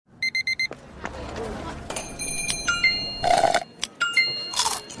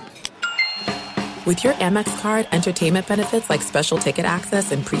With your Amex card, entertainment benefits like special ticket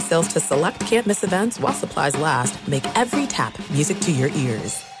access and pre-sales to select can't-miss events while supplies last make every tap music to your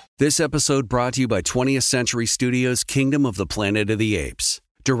ears. This episode brought to you by 20th Century Studios' Kingdom of the Planet of the Apes.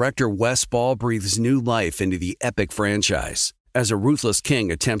 Director Wes Ball breathes new life into the epic franchise. As a ruthless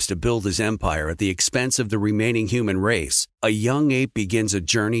king attempts to build his empire at the expense of the remaining human race, a young ape begins a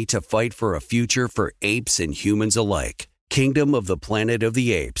journey to fight for a future for apes and humans alike. Kingdom of the Planet of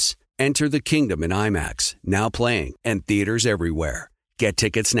the Apes. Enter the kingdom in IMAX, now playing, and theaters everywhere. Get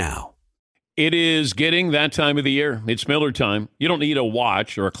tickets now. It is getting that time of the year. It's Miller time. You don't need a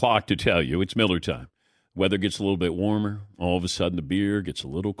watch or a clock to tell you. It's Miller time. Weather gets a little bit warmer. All of a sudden, the beer gets a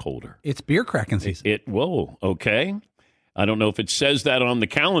little colder. It's beer cracking season. Whoa, okay. I don't know if it says that on the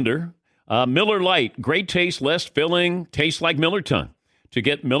calendar. Miller Lite, great taste, less filling, tastes like Miller time. To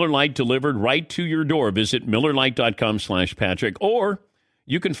get Miller Lite delivered right to your door, visit MillerLite.com/Patrick, or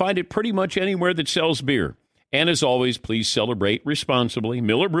you can find it pretty much anywhere that sells beer. And as always, please celebrate responsibly.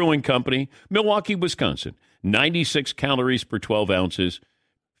 Miller Brewing Company, Milwaukee, Wisconsin. 96 calories per 12 ounces.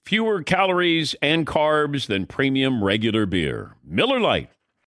 Fewer calories and carbs than premium regular beer. Miller Lite.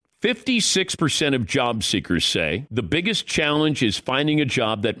 56% of job seekers say the biggest challenge is finding a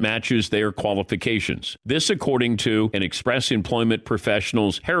job that matches their qualifications. This according to an Express Employment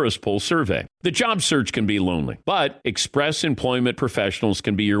Professionals Harris Poll survey. The job search can be lonely, but Express Employment Professionals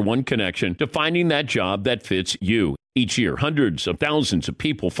can be your one connection to finding that job that fits you. Each year, hundreds of thousands of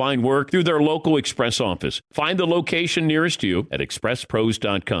people find work through their local Express office. Find the location nearest you at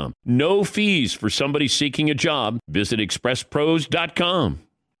expresspros.com. No fees for somebody seeking a job. Visit expresspros.com.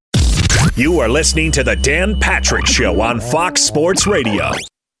 You are listening to The Dan Patrick Show on Fox Sports Radio.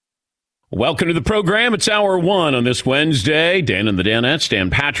 Welcome to the program. It's hour one on this Wednesday. Dan and the Danettes, Dan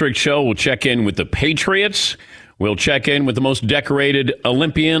Patrick Show. We'll check in with the Patriots. We'll check in with the most decorated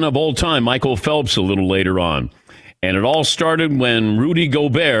Olympian of all time, Michael Phelps, a little later on. And it all started when Rudy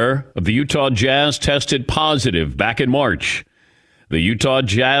Gobert of the Utah Jazz tested positive back in March. The Utah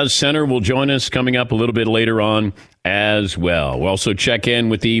Jazz Center will join us coming up a little bit later on as well. We'll also check in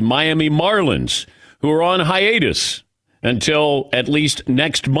with the Miami Marlins, who are on hiatus until at least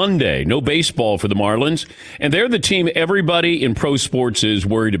next Monday. No baseball for the Marlins. And they're the team everybody in pro sports is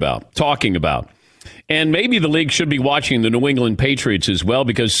worried about, talking about. And maybe the league should be watching the New England Patriots as well,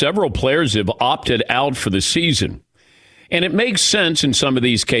 because several players have opted out for the season. And it makes sense in some of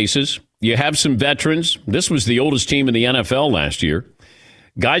these cases. You have some veterans. This was the oldest team in the NFL last year.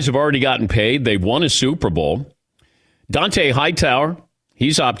 Guys have already gotten paid. They've won a Super Bowl. Dante Hightower,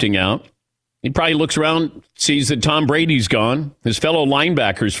 he's opting out. He probably looks around, sees that Tom Brady's gone. His fellow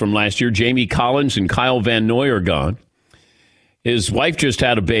linebackers from last year, Jamie Collins and Kyle Van Noy, are gone. His wife just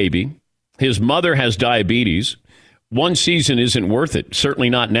had a baby. His mother has diabetes. One season isn't worth it, certainly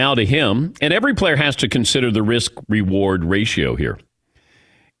not now to him. And every player has to consider the risk-reward ratio here.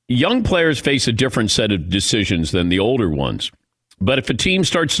 Young players face a different set of decisions than the older ones. But if a team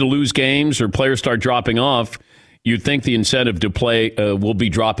starts to lose games or players start dropping off, you'd think the incentive to play will be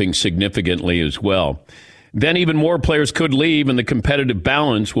dropping significantly as well. Then even more players could leave, and the competitive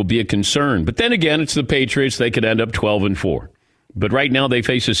balance will be a concern. But then again, it's the Patriots. They could end up 12-4. But right now they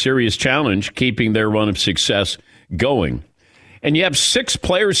face a serious challenge keeping their run of success going. And you have 6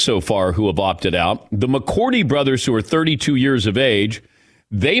 players so far who have opted out. The McCourty brothers, who are 32 years of age,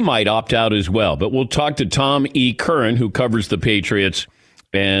 they might opt out as well. But we'll talk to Tom E. Curran, who covers the Patriots.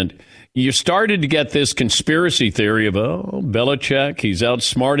 And you started to get this conspiracy theory of, Belichick, he's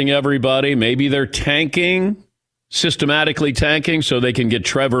outsmarting everybody. Maybe they're tanking, systematically tanking, so they can get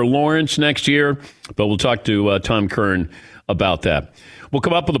Trevor Lawrence next year. But we'll talk to Tom Curran about that. We'll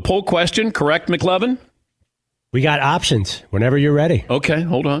come up with a poll question. Correct, McLevin? We got options whenever you're ready. Okay,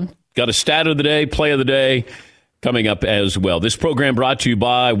 hold on. Got a stat of the day, play of the day coming up as well. This program brought to you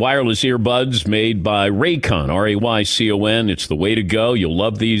by wireless earbuds made by Raycon, R-A-Y-C-O-N. It's the way to go. You'll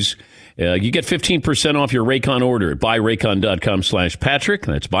love these. You get 15% off your Raycon order at buyraycon.com/Patrick.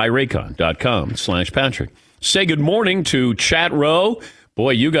 That's buyraycon.com/Patrick. Say good morning to Chat Row.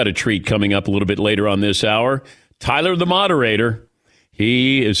 Boy, you got a treat coming up a little bit later on this hour. Tyler, the moderator.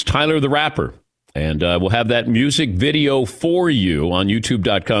 He is Tyler, the rapper. And we'll have that music video for you on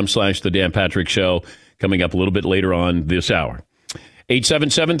youtube.com/The Dan Patrick Show coming up a little bit later on this hour.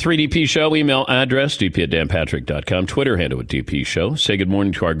 877-3DP Show, email address, dp@danpatrick.com, Twitter handle at DP Show. Say good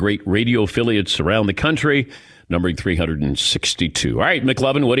morning to our great radio affiliates around the country, numbering 362. All right,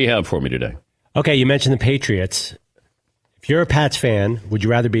 McLevin, what do you have for me today? Okay, you mentioned the Patriots. If you're a Pats fan, would you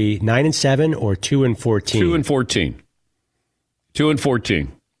rather be 9-7 or 2-14? 2-14. 2-14.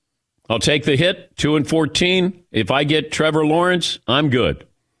 I'll take the hit, 2-14. If I get Trevor Lawrence, I'm good.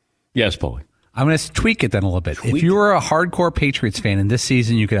 Yes, Paulie. I'm going to tweak it then a little bit. If you were a hardcore Patriots fan in this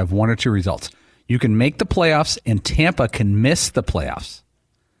season, you could have one or two results. You can make the playoffs, and Tampa can miss the playoffs.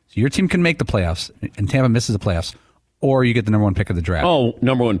 So your team can make the playoffs, and Tampa misses the playoffs, or you get the number one pick of the draft. Oh,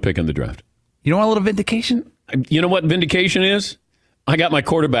 number one pick in the draft. You don't want a little vindication? You know what vindication is? I got my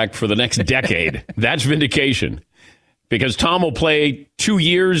quarterback for the next decade. That's vindication. Because Tom will play 2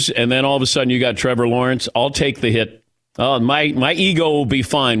 years, and then all of a sudden you got Trevor Lawrence. I'll take the hit. Oh, my ego will be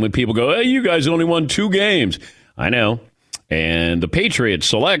fine when people go, hey, you guys only won 2 games. I know. And the Patriots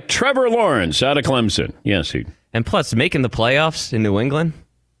select Trevor Lawrence out of Clemson. Yes, he. And plus, making the playoffs in New England,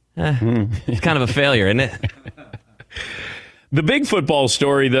 it's kind of a failure, isn't it? The big football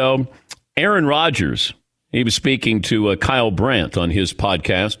story, though, Aaron Rodgers. He was speaking to Kyle Brandt on his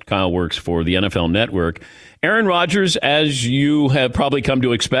podcast. Kyle works for the NFL Network. Aaron Rodgers, as you have probably come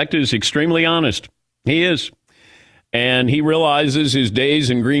to expect, is extremely honest. He is. And he realizes his days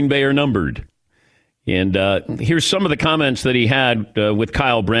in Green Bay are numbered. And here's some of the comments that he had with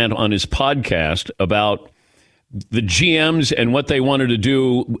Kyle Brandt on his podcast about the GMs and what they wanted to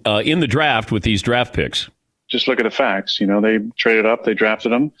do in the draft with these draft picks. Just look at the facts. You know, they traded up, they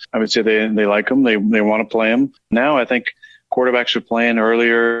drafted them. I would say they like them. They want to play them. Now I think quarterbacks are playing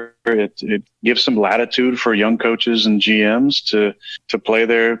earlier. It gives some latitude for young coaches and GMs to play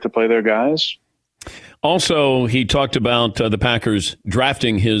their guys. Also, he talked about the Packers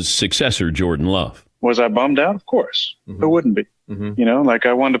drafting his successor, Jordan Love. Was I bummed out? Of course. Who wouldn't be? You know, like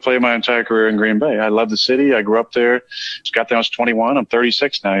I wanted to play my entire career in Green Bay. I love the city. I grew up there. Got there when I was 21. I'm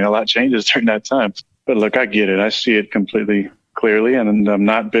 36 now. You know, a lot changes during that time. But look, I get it. I see it completely clearly, and I'm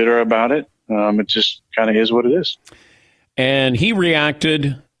not bitter about it. It just kind of is what it is. And he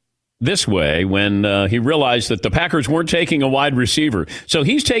reacted this way when he realized that the Packers weren't taking a wide receiver. So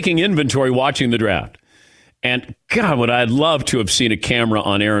he's taking inventory watching the draft. And God, would I love to have seen a camera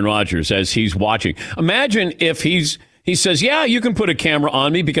on Aaron Rodgers as he's watching. Imagine if he says, yeah, you can put a camera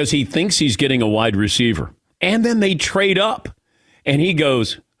on me because he thinks he's getting a wide receiver. And then they trade up. And he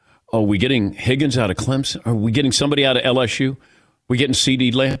goes, oh, are we getting Higgins out of Clemson? Are we getting somebody out of LSU? We getting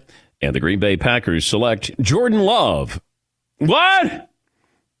CeeDee Lamb? And the Green Bay Packers select Jordan Love. What?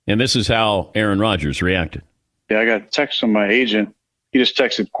 And this is how Aaron Rodgers reacted. Yeah, I got a text from my agent. He just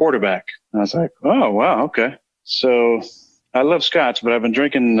texted quarterback. And I was like, oh, wow, okay. So I love scotch, but I've been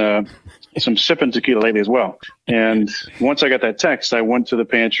drinking some sipping tequila lately as well. And once I got that text, I went to the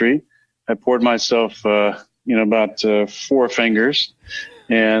pantry. I poured myself, about 4 fingers.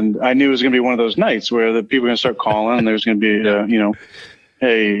 And I knew it was going to be one of those nights where the people were going to start calling, and there's going to be,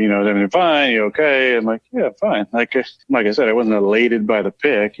 hey, everything fine? You okay? I'm like, yeah, fine. Like I said, I wasn't elated by the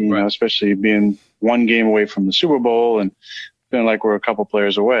pick, know, especially being 1 game away from the Super Bowl and feeling like we're a couple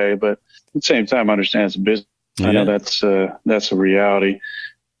players away. But at the same time, I understand it's a business. Yeah. I know that's a reality.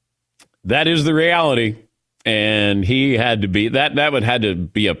 That is the reality. And he had to be that would had to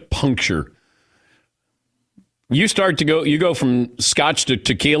be a puncture. You go from scotch to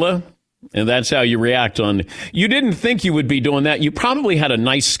tequila, and that's how you react on. You didn't think you would be doing that. You probably had a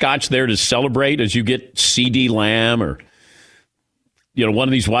nice scotch there to celebrate as you get CeeDee Lamb or one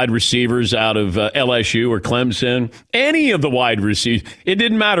of these wide receivers out of LSU or Clemson. Any of the wide receivers. It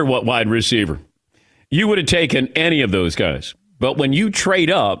didn't matter what wide receiver. You would have taken any of those guys. But when you trade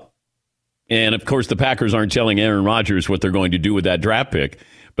up, and of course the Packers aren't telling Aaron Rodgers what they're going to do with that draft pick,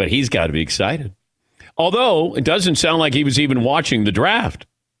 but he's got to be excited. Although it doesn't sound like he was even watching the draft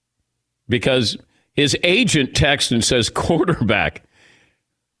because his agent texts and says quarterback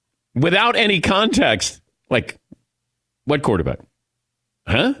without any context. Like, what quarterback?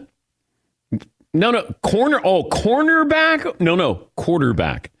 Huh? No, corner. Oh, cornerback? No,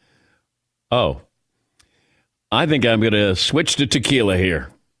 quarterback. Oh, I think I'm going to switch to tequila here.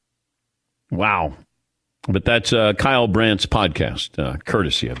 Wow. But that's Kyle Brandt's podcast,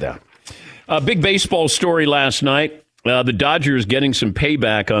 courtesy of that. A big baseball story last night. The Dodgers getting some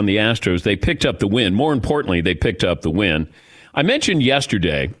payback on the Astros. They picked up the win. More importantly, they picked up the win. I mentioned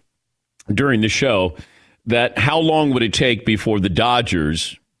yesterday during the show that how long would it take before the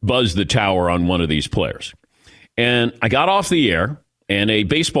Dodgers buzz the tower on one of these players? And I got off the air, and a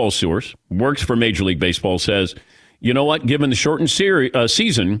baseball source, works for Major League Baseball, says, you know what, given the shortened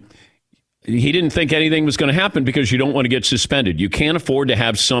season, he didn't think anything was going to happen because you don't want to get suspended. You can't afford to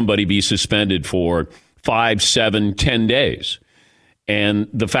have somebody be suspended for 5, 7, 10 days. And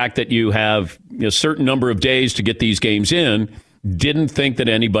the fact that you have a certain number of days to get these games in, didn't think that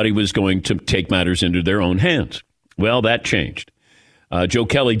anybody was going to take matters into their own hands. Well, that changed. Joe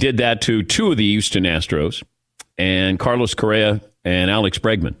Kelly did that to 2 of the Houston Astros, and Carlos Correa and Alex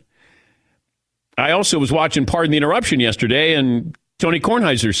Bregman. I also was watching Pardon the Interruption yesterday, and Tony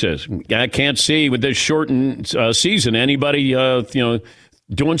Kornheiser says, I can't see with this shortened season anybody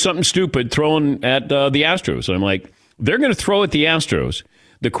doing something stupid throwing at the Astros. I'm like, they're going to throw at the Astros.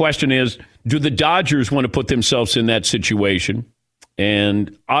 The question is, do the Dodgers want to put themselves in that situation?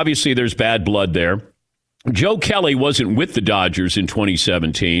 And obviously there's bad blood there. Joe Kelly wasn't with the Dodgers in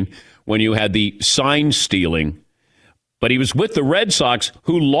 2017 when you had the sign stealing, but he was with the Red Sox,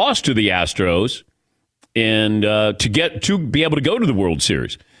 who lost to the Astros, and to be able to go to the World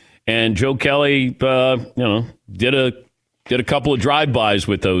Series. And Joe Kelly, did a couple of drive-bys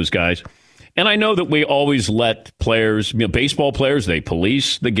with those guys. And I know that we always let players, baseball players, they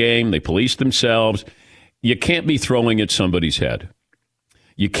police the game, they police themselves. You can't be throwing at somebody's head.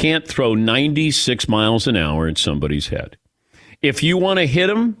 You can't throw 96 miles an hour at somebody's head. If you want to hit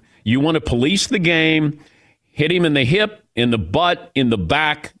him, you want to police the game, hit him in the hip, in the butt, in the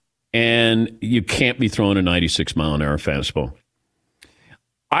back, and you can't be throwing a 96 mile an hour fastball.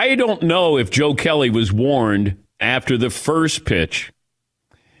 I don't know if Joe Kelly was warned after the first pitch.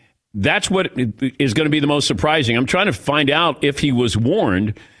 That's what is going to be the most surprising. I'm trying to find out if he was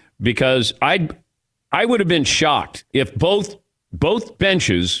warned, because I would have been shocked if both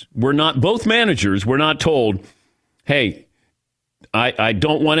benches were not, both managers were not told, hey, I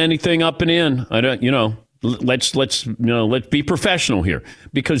don't want anything up and in. I don't, let's be professional here,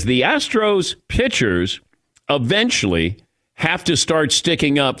 because the Astros pitchers eventually have to start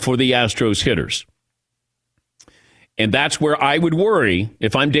sticking up for the Astros hitters. And that's where I would worry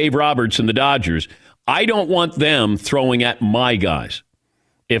if I'm Dave Roberts and the Dodgers. I don't want them throwing at my guys.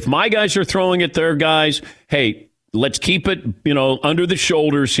 If my guys are throwing at their guys, hey, let's keep it, under the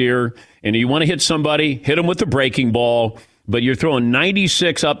shoulders here. And you want to hit somebody, hit them with the breaking ball. But you're throwing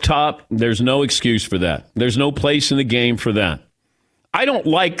 96 up top. There's no excuse for that. There's no place in the game for that. I don't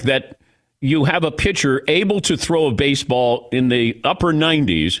like that you have a pitcher able to throw a baseball in the upper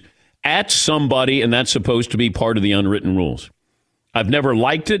 90s at somebody, and that's supposed to be part of the unwritten rules. I've never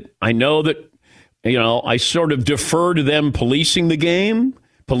liked it. I know that, I sort of defer to them policing the game,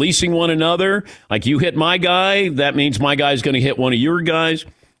 policing one another. Like, you hit my guy, that means my guy's going to hit one of your guys.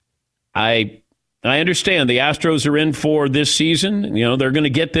 I understand the Astros are in for this season. They're going to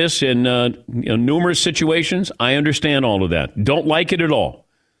get this in numerous situations. I understand all of that. Don't like it at all.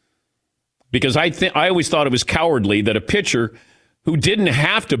 Because I always thought it was cowardly that a pitcher who didn't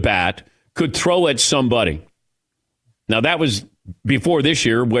have to bat could throw at somebody. Now, that was before this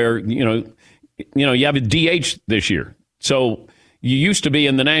year, where, you have a DH this year. So you used to be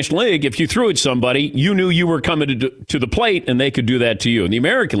in the National League. If you threw at somebody, you knew you were coming to the plate, and they could do that to you. In the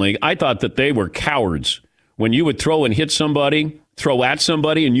American League, I thought that they were cowards. When you would throw and hit somebody, throw at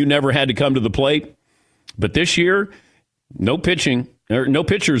somebody, and you never had to come to the plate. But this year, no pitching, or no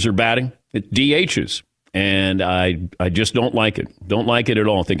pitchers are batting. It's DHs. And I just don't like it. Don't like it at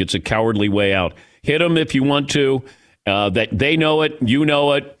all. I think it's a cowardly way out. Hit them if you want to. That they know it, you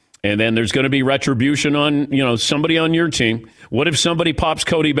know it, and then there's going to be retribution on somebody on your team. What if somebody pops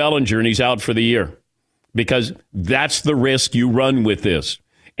Cody Bellinger and he's out for the year? Because that's the risk you run with this.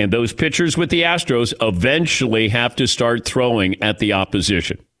 And those pitchers with the Astros eventually have to start throwing at the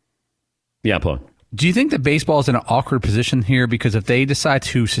opposition. Yeah, Paul. Do you think that baseball is in an awkward position here? Because if they decide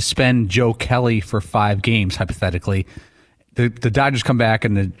to suspend Joe Kelly for 5 games, hypothetically, the Dodgers come back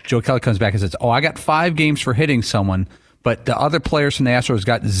and Joe Kelly comes back and says, I got 5 games for hitting someone, but the other players from the Astros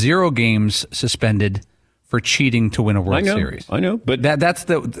got 0 games suspended for cheating to win a World Series. I know. But that's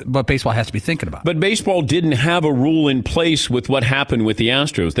what baseball has to be thinking about. But baseball didn't have a rule in place with what happened with the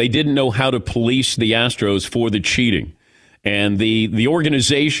Astros. They didn't know how to police the Astros for the cheating. And the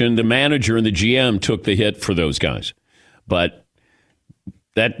organization, the manager and the GM took the hit for those guys. And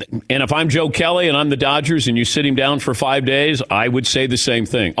if I'm Joe Kelly and I'm the Dodgers and you sit him down for 5 days, I would say the same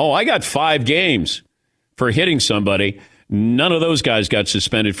thing. I got 5 games for hitting somebody. None of those guys got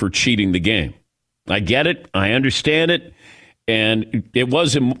suspended for cheating the game. I get it. I understand it. And it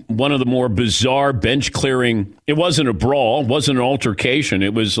wasn't one of the more bizarre bench clearing. It wasn't a brawl. It wasn't an altercation.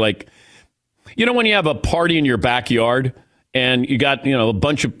 It was like, when you have a party in your backyard, and you got, a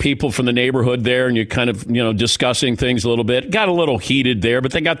bunch of people from the neighborhood there, and you're kind of, discussing things a little bit. Got a little heated there,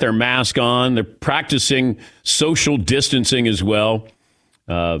 but they got their mask on. They're practicing social distancing as well.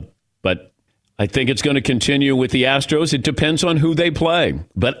 But I think it's going to continue with the Astros. It depends on who they play.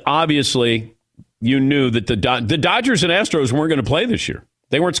 But obviously, you knew that the Dodgers and Astros weren't going to play this year.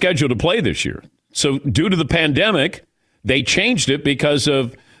 They weren't scheduled to play this year. So due to the pandemic, they changed it because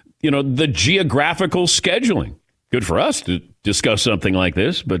of, the geographical scheduling. Good for us to discuss something like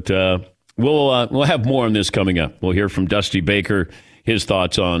this, but we'll have more on this coming up. We'll hear from Dusty Baker, his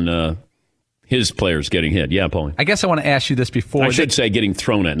thoughts on his players getting hit. Yeah, Paulie. I guess I want to ask you this before. I should say getting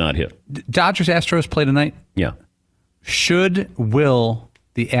thrown at, not hit. Dodgers-Astros play tonight? Yeah. Will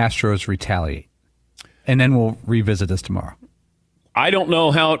the Astros retaliate? And then we'll revisit this tomorrow. I don't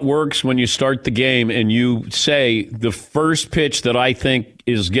know how it works when you start the game and you say the first pitch that I think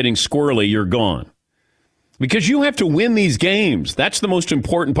is getting squirrely, you're gone. Because you have to win these games. That's the most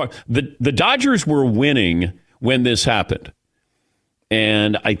important part. The Dodgers were winning when this happened.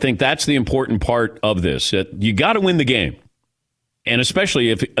 And I think that's the important part of this. You got to win the game. And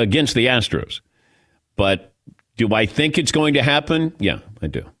especially if against the Astros. But do I think it's going to happen? Yeah, I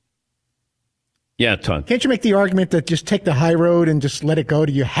do. Yeah, Todd. Can't you make the argument that just take the high road and just let it go?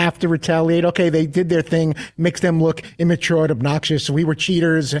 Do you have to retaliate? Okay, they did their thing, makes them look immature and obnoxious. We were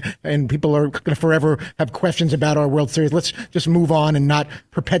cheaters, and people are going to forever have questions about our World Series. Let's just move on and not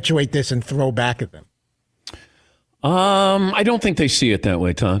perpetuate this and throw back at them. I don't think they see it that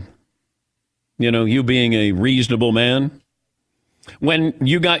way, Todd. You know, you being a reasonable man, when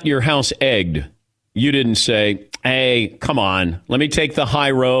you got your house egged, you didn't say, hey, come on, let me take the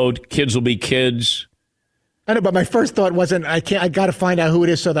high road. Kids will be kids. I know, but my first thought wasn't, I got to find out who it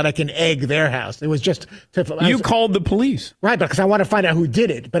is so that I can egg their house. It was just... You called the police. Right, because I want to find out who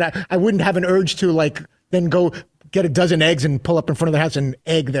did it. But I wouldn't have an urge to, like, then go get a dozen eggs and pull up in front of their house and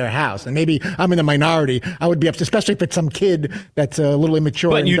egg their house. And maybe I'm in the minority. I would be upset, especially if it's some kid that's a little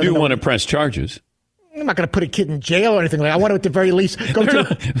immature. But you do want to press charges. I'm not going to put a kid in jail or anything like that. I want to, at the very least, go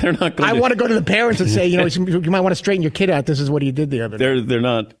they're not going I want to go to the parents and say, you know, you might want to straighten your kid out. This is what he did the other day.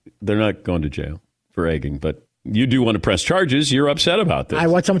 They're not going to jail for egging, but you do want to press charges. You're upset about this. I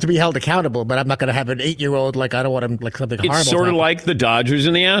want someone to be held accountable, but I'm not going to have an 8-year-old. Like, I don't want him like something horrible. It's sort of like the Dodgers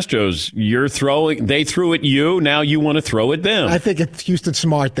and the Astros. They threw at you. Now you want to throw at them. I think it's Houston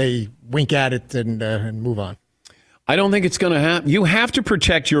smart. They wink at it and move on. I don't think it's going to happen. You have to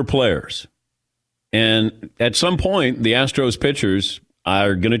protect your players. And at some point, the Astros pitchers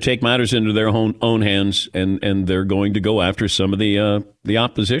are going to take matters into their own hands, and they're going to go after some of the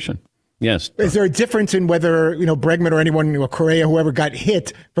opposition. Yes. Is there a difference in whether, you know, Bregman or anyone, or Correa, whoever got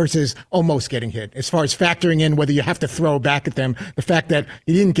hit versus almost getting hit? As far as factoring in whether you have to throw back at them, the fact that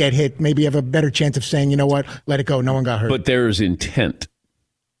you didn't get hit, maybe you have a better chance of saying, you know what, let it go. No one got hurt. But there's intent.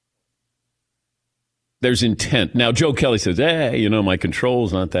 There's intent. Now, Joe Kelly says, hey, you know, my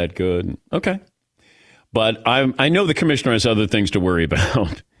control's not that good. Okay. But I know the commissioner has other things to worry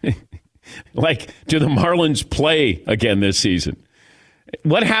about. Like, do the Marlins play again this season?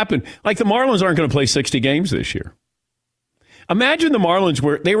 What happened? Like, the Marlins aren't going to play 60 games this year. Imagine the Marlins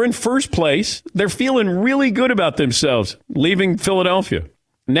were in first place. They're feeling really good about themselves leaving Philadelphia.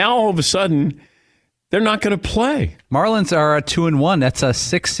 Now, all of a sudden, they're not going to play. Marlins are a 2-1. That's a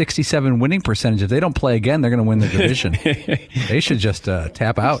 667 winning percentage. If they don't play again, they're going to win the division. They should just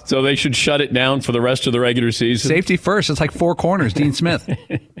tap out. So they should shut it down for the rest of the regular season. Safety first. It's like 4 corners. Dean Smith.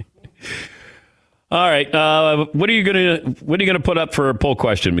 All right. What are you gonna put up for a poll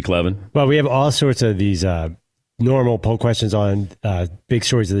question, McLevin? Well, we have all sorts of these normal poll questions on big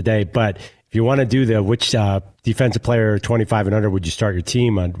stories of the day. But if you want to do the which defensive player 25 and under would you start your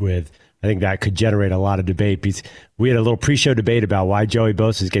team with, I think that could generate a lot of debate. Because we had a little pre-show debate about why Joey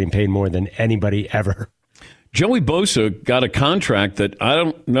Bosa is getting paid more than anybody ever. Joey Bosa got a contract that I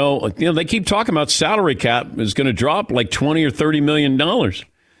don't know. You know, they keep talking about salary cap is going to drop like $20 or $30 million.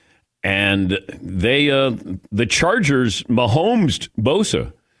 And the Chargers Mahomes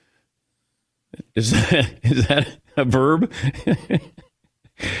Bosa. Is that a verb?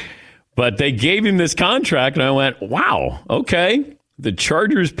 But they gave him this contract, and I went, wow, okay. The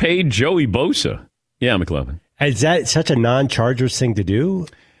Chargers paid Joey Bosa. Yeah, McLevin. Is that such a non-Chargers thing to do?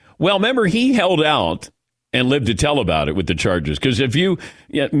 Well, remember, he held out and lived to tell about it with the Chargers. Because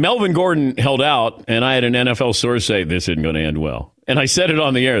Melvin Gordon held out, and I had an NFL source say, this isn't going to end well. And I said it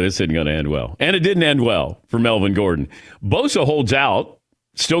on the air, this isn't going to end well. And it didn't end well for Melvin Gordon. Bosa holds out,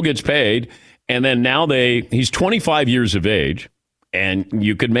 still gets paid, and then now he's 25 years of age, and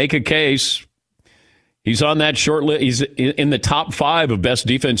you could make a case. He's on that short list. He's in the top 5 of best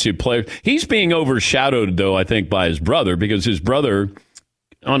defensive players. He's being overshadowed, though, I think, by his brother, because his brother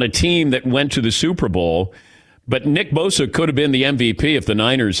on a team that went to the Super Bowl. But Nick Bosa could have been the MVP if the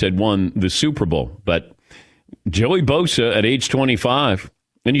Niners had won the Super Bowl. But Joey Bosa at age 25.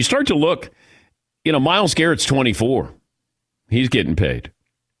 And you start to look, you know, Myles Garrett's 24. He's getting paid.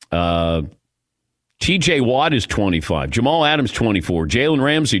 T.J. Watt is 25. Jamal Adams, 24. Jalen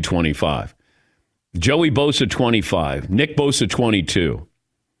Ramsey, 25. Joey Bosa, 25. Nick Bosa, 22.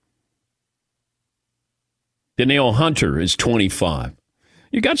 Danielle Hunter is 25.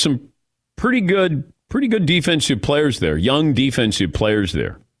 You got some pretty good defensive players there, young defensive players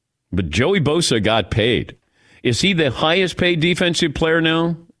there. But Joey Bosa got paid. Is he the highest paid defensive player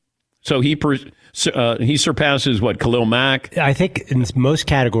now? So he surpasses what, Khalil Mack? I think in most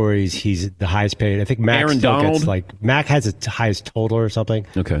categories he's the highest paid. I think Mack Aaron still Donald? gets Mack has the highest total or something.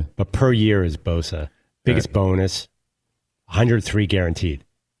 Okay. But per year is Bosa. Biggest bonus, 103 guaranteed.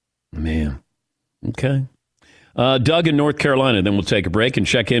 Man. Okay. Doug in North Carolina. Then we'll take a break and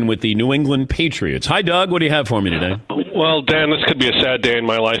check in with the New England Patriots. Hi, Doug. What do you have for me today? Well, Dan, this could be a sad day in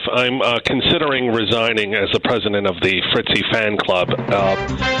my life. I'm considering resigning as the president of the Fritzy fan club.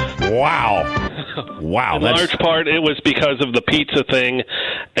 Wow. Wow. In large part, it was because of the pizza thing,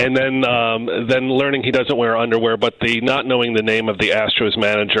 and then learning he doesn't wear underwear, but the not knowing the name of the Astros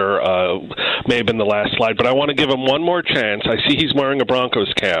manager may have been the last slide. But I want to give him one more chance. I see he's wearing a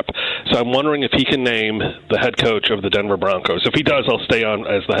Broncos cap, so I'm wondering if he can name the head coach of the Denver Broncos. If he does, I'll stay on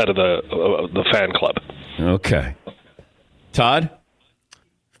as the head of the fan club. Okay. Todd?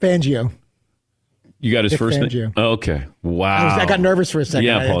 Fangio. You got his Vic first name? Fangio. Okay. Wow. I got nervous for a second.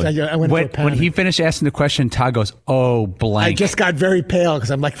 Yeah, I went for a panic. When he finished asking the question, Todd goes, "Oh, blank." I just got very pale because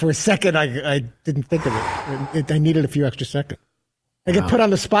I'm like, for a second, I didn't think of it. I needed a few extra seconds. I get put on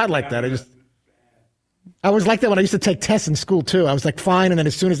the spot like that. I was like that when I used to take tests in school, too. I was like, fine. And then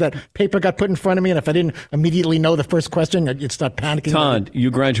as soon as that paper got put in front of me, and if I didn't immediately know the first question, I'd start panicking. Todd, you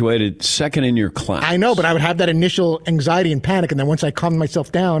graduated second in your class. I know, but I would have that initial anxiety and panic. And then once I calmed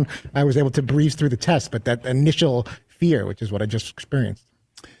myself down, I was able to breeze through the test. But that initial fear, which is what I just experienced.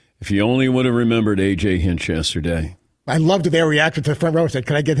 If you only would have remembered A.J. Hinch yesterday. I loved their reaction to the front row. Said,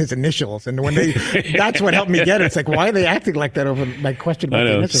 "Can I get his initials?" And when that's what helped me get it. It's like, why are they acting like that over my question about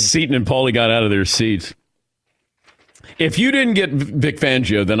the initials? Seton and Paulie got out of their seats. If you didn't get Vic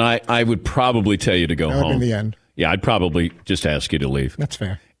Fangio, then I would probably tell you to go home. In the end. Yeah, I'd probably just ask you to leave. That's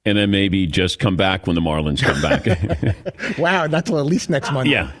fair. And then maybe just come back when the Marlins come back. Wow, that's at least next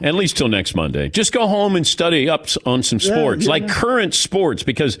Monday. Yeah, at least till next Monday. Just go home and study up on some sports, like current sports,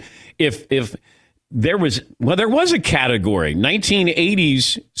 because if there was a category,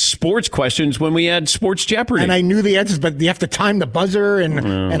 1980s sports questions when we had Sports Jeopardy. And I knew the answers, but you have to time the buzzer,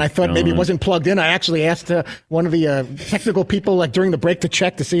 and I thought maybe it wasn't plugged in. I actually asked one of the technical people like during the break to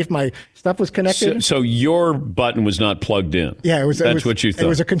check to see if my stuff was connected. So your button was not plugged in. Yeah, That's what you thought. It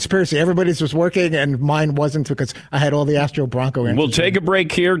was a conspiracy. Everybody's was working, and mine wasn't because I had all the Astro Bronco answers. We'll take a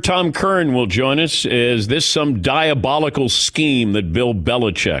break here. Tom Curran will join us. Is this some diabolical scheme that Bill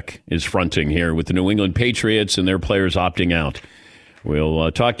Belichick is fronting here with the New England Patriots and their players opting out?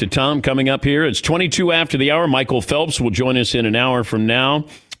 We'll talk to Tom coming up here. It's 22 after the hour. Michael Phelps will join us in an hour from now.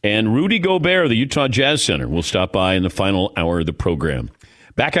 And Rudy Gobert, the Utah Jazz Center, will stop by in the final hour of the program.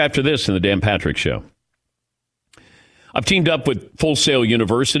 Back after this in the Dan Patrick Show. I've teamed up with Full Sail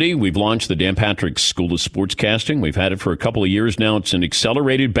University. We've launched the Dan Patrick School of Sportscasting. We've had it for a couple of years now. It's an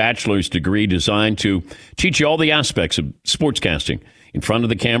accelerated bachelor's degree designed to teach you all the aspects of sportscasting. In front of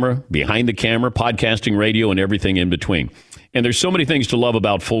the camera, behind the camera, podcasting, radio, and everything in between. And there's so many things to love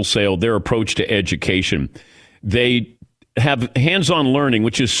about Full Sail, their approach to education. They have hands-on learning,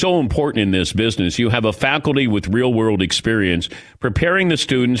 which is so important in this business. You have a faculty with real-world experience preparing the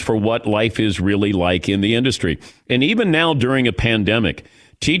students for what life is really like in the industry. And even now during a pandemic,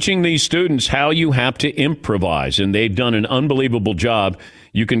 teaching these students how you have to improvise. And they've done an unbelievable job.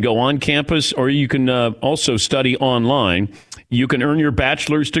 You can go on campus or you can also study online. You can earn your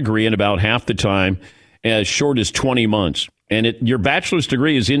bachelor's degree in about half the time, as short as 20 months. And your bachelor's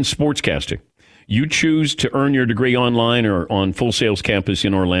degree is in sportscasting. You choose to earn your degree online or on Full Sail's campus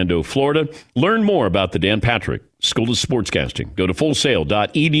in Orlando, Florida. Learn more about the Dan Patrick School of Sportscasting. Go to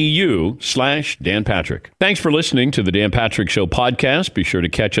fullsail.edu/Dan Patrick. Thanks for listening to the Dan Patrick Show podcast. Be sure to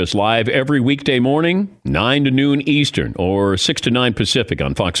catch us live every weekday morning, 9 to noon Eastern or 6 to 9 Pacific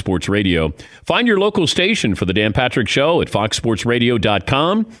on Fox Sports Radio. Find your local station for the Dan Patrick Show at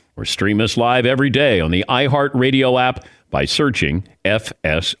foxsportsradio.com or stream us live every day on the iHeartRadio app by searching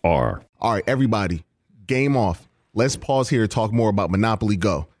FSR. All right, everybody, game off. Let's pause here to talk more about Monopoly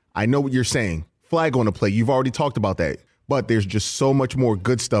Go. I know what you're saying. Flag on the play. You've already talked about that. But there's just so much more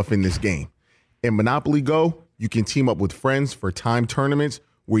good stuff in this game. In Monopoly Go, you can team up with friends for time tournaments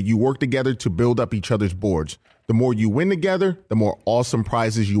where you work together to build up each other's boards. The more you win together, the more awesome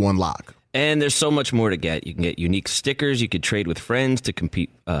prizes you unlock. And there's so much more to get. You can get unique stickers. You could trade with friends to compete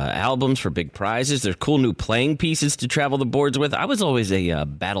albums for big prizes. There's cool new playing pieces to travel the boards with. I was always a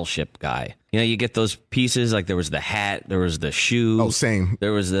Battleship guy. You know, you get those pieces, like there was the hat, there was the shoe. Oh, same.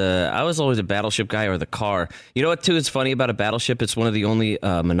 I was always a Battleship guy, or the car. You know what, too, is funny about a Battleship? It's one of the only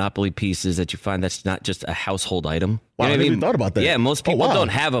Monopoly pieces that you find that's not just a household item. Wow, You know I what never even thought about that. Yeah, most people wow. don't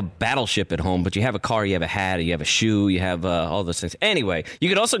have a Battleship at home, but you have a car, you have a hat, you have a shoe, you have all those things. Anyway, you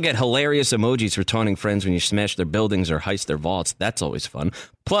could also get hilarious emojis for taunting friends when you smash their buildings or heist their vaults. That's always fun.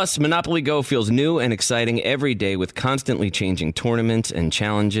 Plus, Monopoly Go feels new and exciting every day with constantly changing tournaments and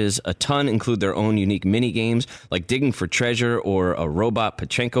challenges. A ton include their own unique mini games, like digging for treasure or a robot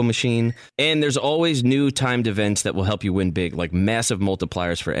Pachinko machine. And there's always new timed events that will help you win big, like massive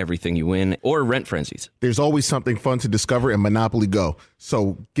multipliers for everything you win, or rent frenzies. There's always something fun to discover in Monopoly Go.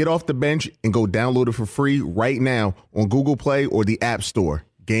 So get off the bench and go download it for free right now on Google Play or the App Store.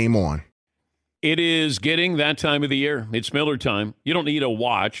 Game on. It is getting that time of the year. It's Miller time. You don't need a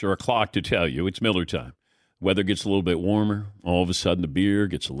watch or a clock to tell you. It's Miller time. Weather gets a little bit warmer. All of a sudden, the beer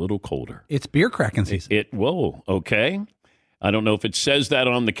gets a little colder. It's beer cracking season. Whoa, okay. I don't know if it says that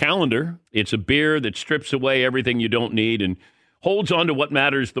on the calendar. It's a beer that strips away everything you don't need and holds on to what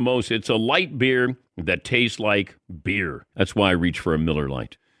matters the most. It's a light beer that tastes like beer. That's why I reach for a Miller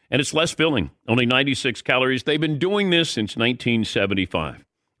Lite. And it's less filling, only 96 calories. They've been doing this since 1975.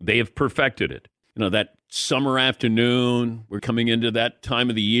 They have perfected it. You know, that summer afternoon, we're coming into that time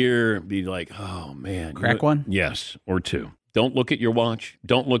of the year, be like, oh, man. Crack one? Yes, or two. Don't look at your watch.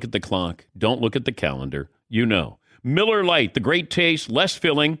 Don't look at the clock. Don't look at the calendar. You know. Miller Lite, the great taste, less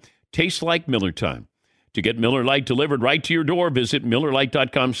filling, tastes like Miller time. To get Miller Lite delivered right to your door, visit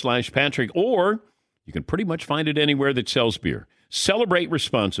MillerLite.com/Patrick, or you can pretty much find it anywhere that sells beer. Celebrate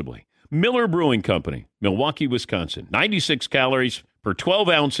responsibly. Miller Brewing Company, Milwaukee, Wisconsin. 96 calories per 12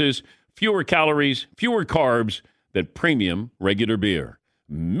 ounces, fewer calories, fewer carbs than premium regular beer.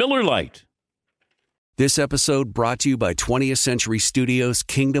 Miller Lite. This episode brought to you by 20th Century Studios'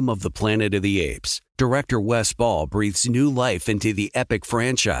 Kingdom of the Planet of the Apes. Director Wes Ball breathes new life into the epic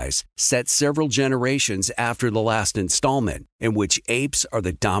franchise, set several generations after the last installment, in which apes are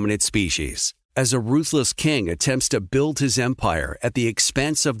the dominant species. As a ruthless king attempts to build his empire at the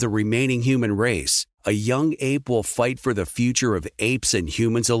expense of the remaining human race, a young ape will fight for the future of apes and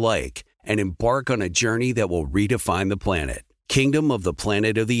humans alike and embark on a journey that will redefine the planet. Kingdom of the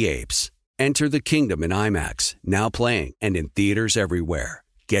Planet of the Apes. Enter the kingdom in IMAX, now playing and in theaters everywhere.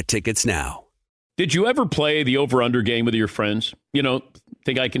 Get tickets now. Did you ever play the over-under game with your friends? You know,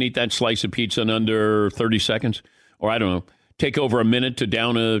 think I can eat that slice of pizza in under 30 seconds? Or I don't know, take over a minute to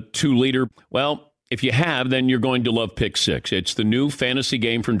down a 2-liter? Well, if you have, then you're going to love Pick Six. It's the new fantasy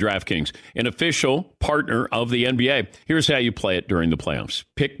game from DraftKings, an official partner of the NBA. Here's how you play it during the playoffs.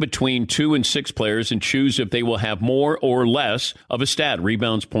 Pick between 2 and 6 players and choose if they will have more or less of a stat,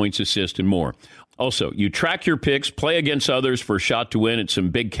 rebounds, points, assists, and more. Also, you track your picks, play against others for a shot to win at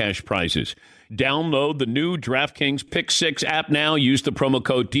some big cash prizes. Download the new DraftKings Pick 6 app now. Use the promo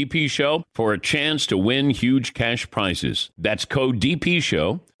code DPSHOW for a chance to win huge cash prizes. That's code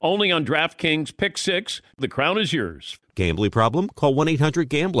DPSHOW. Only on DraftKings Pick 6. The crown is yours. Gambling problem? Call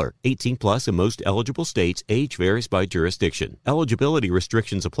 1-800-GAMBLER. 18 plus in most eligible states. Age varies by jurisdiction. Eligibility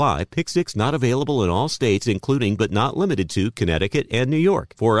restrictions apply. Pick 6 not available in all states, including but not limited to Connecticut and New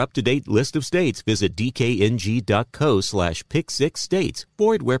York. For up-to-date list of states, visit dkng.co/pick6states.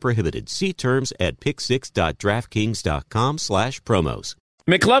 Void where prohibited. See terms at pick6.draftkings.com/promos.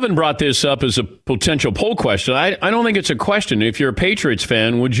 McLevin brought this up as a potential poll question. I don't think it's a question. If you're a Patriots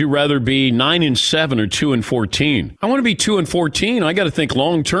fan, would you rather be 9-7 or 2-14? I want to be 2-14. I got to think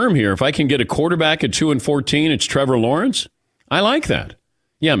long term here. If I can get a quarterback at 2-14, it's Trevor Lawrence. I like that.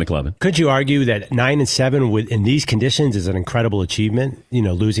 Yeah, McLevin. Could you argue that 9-7 in these conditions is an incredible achievement? You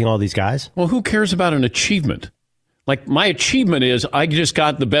know, losing all these guys. Well, who cares about an achievement? Like, my achievement is I just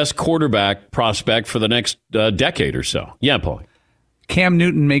got the best quarterback prospect for the next decade or so. Yeah, Paul. Cam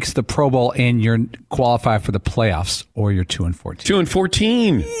Newton makes the Pro Bowl and you're qualified for the playoffs, or you're 2-14.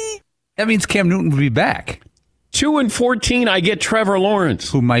 2-14. That means Cam Newton will be back. 2-14, I get Trevor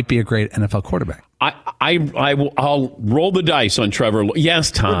Lawrence, who might be a great NFL quarterback. I'll roll the dice on Trevor. Yes,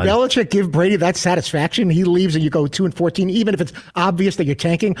 Todd. Would Belichick give Brady that satisfaction? He leaves and you go 2-14, even if it's obvious that you're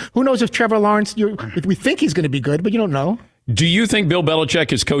tanking. Who knows if Trevor Lawrence? If we think he's going to be good, but you don't know. Do you think Bill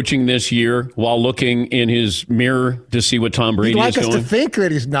Belichick is coaching this year while looking in his mirror to see what Tom Brady is doing? He'd like us to think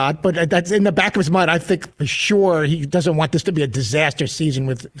that he's not, but that's in the back of his mind. I think for sure he doesn't want this to be a disaster season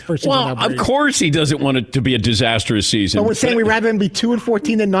with first season. Well, of course he doesn't want it to be a disastrous season. But we're saying we'd rather than be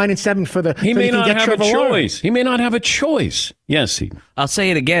 2-14 than 9-7 for the. He may not have a choice. He may not have a choice. Yes, I'll say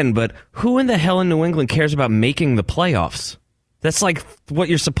it again, but who in the hell in New England cares about making the playoffs? That's like what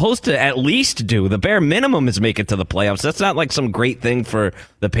you're supposed to at least do. The bare minimum is make it to the playoffs. That's not like some great thing for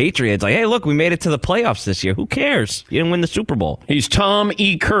the Patriots. Like, hey, look, we made it to the playoffs this year. Who cares? You didn't win the Super Bowl. He's Tom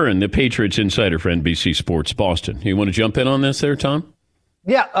E. Curran, the Patriots insider for NBC Sports Boston. You want to jump in on this there, Tom?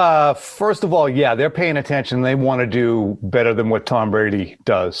 Yeah, first of all, yeah, they're paying attention. They want to do better than what Tom Brady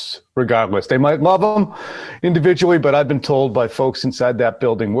does, regardless. They might love him individually, but I've been told by folks inside that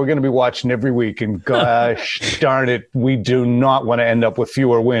building, we're going to be watching every week, and gosh darn it, we do not want to end up with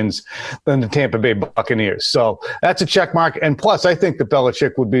fewer wins than the Tampa Bay Buccaneers. So that's a check mark. And plus, I think that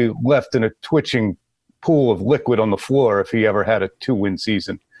Belichick would be left in a twitching pool of liquid on the floor if he ever had a 2-win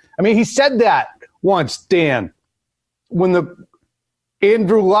season. I mean, he said that once, Dan, when the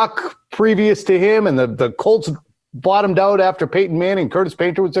Andrew Luck previous to him, and the Colts bottomed out after Peyton Manning. Curtis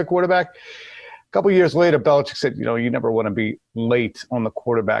Painter was their quarterback. A couple of years later, Belichick said, you never want to be late on the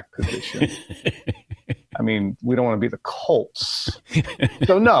quarterback position. I mean, we don't want to be the Colts.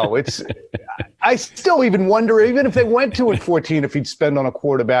 So, no, I still even wonder, even if they went 2-14, if he'd spend on a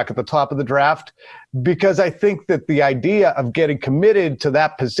quarterback at the top of the draft, because I think that the idea of getting committed to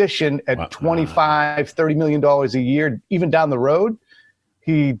that position at $25, $30 million a year, even down the road,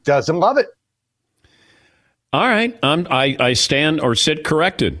 he doesn't love it. All right. I stand or sit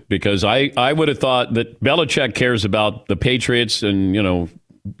corrected, because I would have thought that Belichick cares about the Patriots and,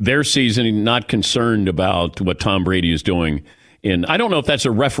 their season, not concerned about what Tom Brady is doing. I don't know if that's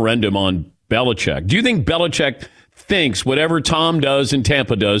a referendum on Belichick. Do you think Belichick thinks whatever Tom does and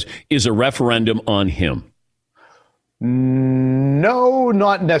Tampa does is a referendum on him? No,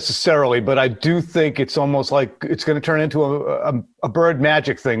 not necessarily, but I do think it's almost like it's going to turn into a bird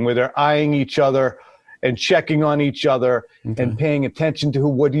magic thing where they're eyeing each other and checking on each other and paying attention to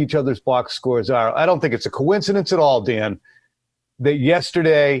what each other's box scores are. I don't think it's a coincidence at all, Dan, that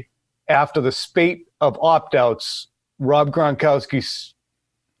yesterday, after the spate of opt-outs, Rob Gronkowski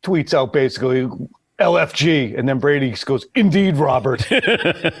tweets out basically LFG, and then Brady goes, "Indeed, Robert."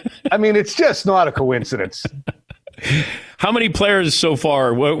 I mean, it's just not a coincidence. How many players so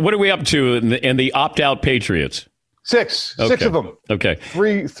far? What are we up to in the opt-out Patriots? Six of them. Okay.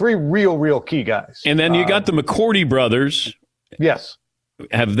 Three real key guys. And then you got the McCourty brothers. Yes.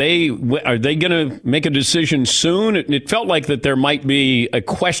 Are they going to make a decision soon? It felt like that there might be a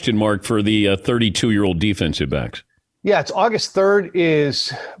question mark for the 32-year-old defensive backs. Yeah, it's August 3rd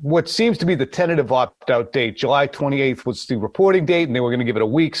is what seems to be the tentative opt-out date. July 28th was the reporting date, and they were going to give it a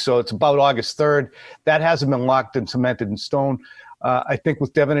week, so it's about August 3rd. That hasn't been locked and cemented in stone. I think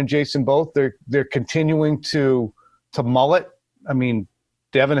with Devin and Jason both, they're continuing to mull it. I mean,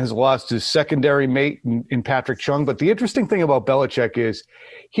 Devin has lost his secondary mate in Patrick Chung, but the interesting thing about Belichick is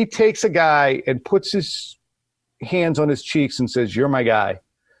he takes a guy and puts his hands on his cheeks and says, "You're my guy.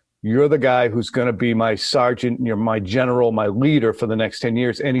 You're the guy who's going to be my sergeant, you're my general, my leader for the next 10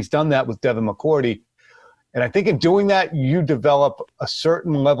 years. And he's done that with Devin McCourty. And I think in doing that, you develop a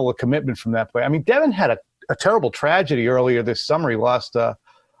certain level of commitment from that player. I mean, Devin had a terrible tragedy earlier this summer. He lost a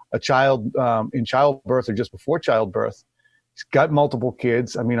child in childbirth or just before childbirth. He's got multiple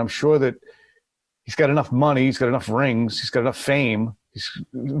kids. I mean, I'm sure that he's got enough money. He's got enough rings. He's got enough fame. He's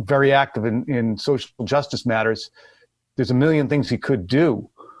very active in social justice matters. There's a million things he could do.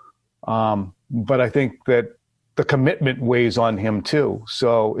 But I think that the commitment weighs on him too.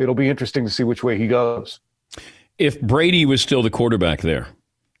 So it'll be interesting to see which way he goes. If Brady was still the quarterback there,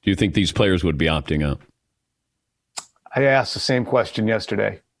 do you think these players would be opting out? I asked the same question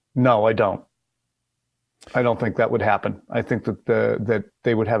yesterday. No, I don't. I don't think that would happen. I think that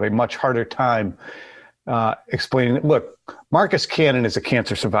they would have a much harder time explaining it. Look, Marcus Cannon is a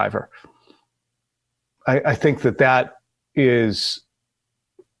cancer survivor. I think that is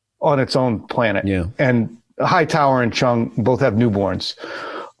on its own planet. Yeah. And Hightower and Chung both have newborns,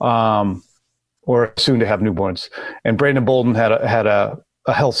 or soon to have newborns. And Brandon Bolden had a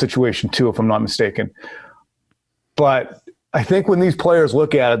health situation too, if I'm not mistaken. But I think when these players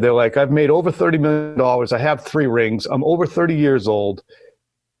look at it, they're like, I've made over $30 million. I have 3 rings. I'm over 30 years old.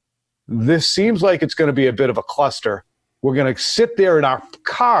 This seems like it's going to be a bit of a cluster. We're going to sit there in our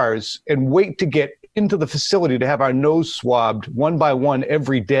cars and wait to get into the facility to have our nose swabbed one by one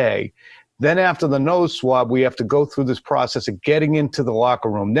every day. Then after the nose swab, we have to go through this process of getting into the locker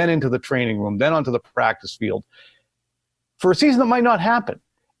room, then into the training room, then onto the practice field for a season that might not happen.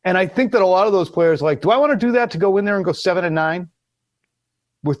 And I think that a lot of those players are like, do I want to do that to go in there and go 7-9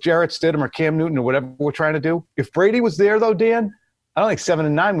 with Jarrett Stidham or Cam Newton or whatever we're trying to do? If Brady was there, though, Dan, I don't think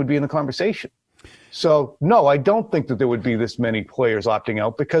 7-9 would be in the conversation. So, no, I don't think that there would be this many players opting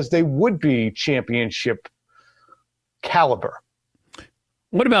out because they would be championship caliber.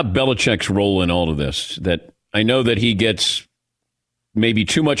 What about Belichick's role in all of this? That I know that he gets maybe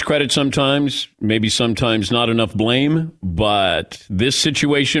too much credit sometimes, maybe sometimes not enough blame. But this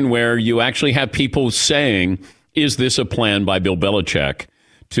situation where you actually have people saying, is this a plan by Bill Belichick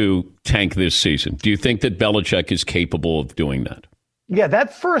to tank this season? Do you think that Belichick is capable of doing that? Yeah,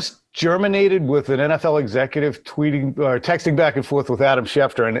 that first germinated with an NFL executive tweeting or texting back and forth with Adam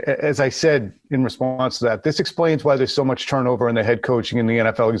Schefter. And as I said in response to that, this explains why there's so much turnover in the head coaching in the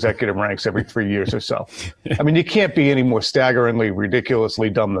NFL executive ranks every 3 years or so. I mean, you can't be any more staggeringly, ridiculously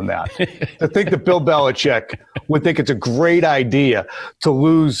dumb than that. To think that Bill Belichick would think it's a great idea to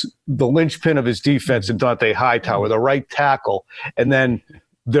lose the linchpin of his defense in Dante Hightower, the right tackle, and then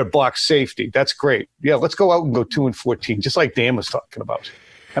their block safety. That's great. Yeah, let's go out and go 2-14, just like Dan was talking about.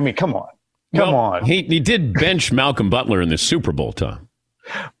 I mean, come on. Come on. He did bench Malcolm Butler in the Super Bowl, Tom.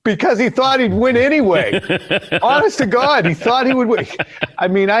 Because he thought he'd win anyway. Honest to God, he thought he would win. I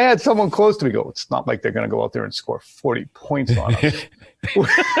mean, I had someone close to me go, it's not like they're going to go out there and score 40 points on us.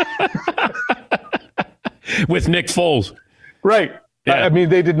 With Nick Foles. Right. Yeah. I mean,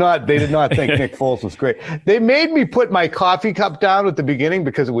 they did not think Nick Foles was great. They made me put my coffee cup down at the beginning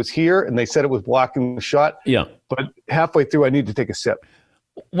because it was here, and they said it was blocking the shot. Yeah. But halfway through, I need to take a sip.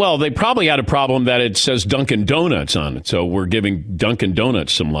 Well, they probably had a problem that it says Dunkin' Donuts on it, so we're giving Dunkin'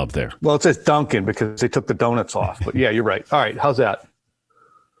 Donuts some love there. Well, it says Dunkin' because they took the donuts off. But yeah, you're right. All right, how's that?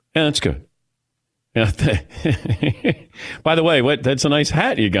 Yeah, that's good. Yeah. By the way, that's a nice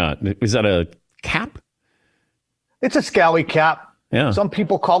hat you got. Is that a cap? It's a scally cap. Yeah. Some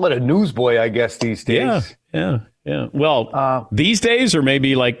people call it a newsboy, I guess, these days. Yeah. Well, these days or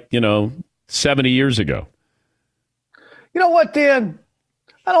maybe 70 years ago. You know what, Dan?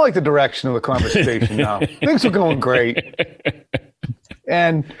 I don't like the direction of the conversation now. Things are going great.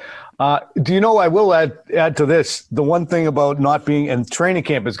 And do you know, I will add to this, the one thing about not being, and training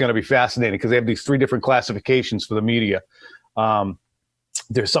camp is going to be fascinating because they have these 3 different classifications for the media.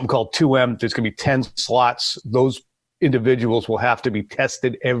 There's something called 2M. There's going to be 10 slots. Those individuals will have to be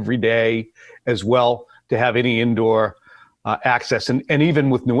tested every day as well to have any indoor access. And even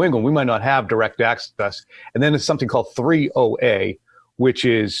with New England, we might not have direct access. And then there's something called 3OA, which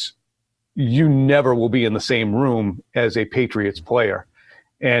is you never will be in the same room as a Patriots player.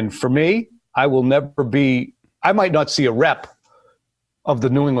 And for me, I might not see a rep of the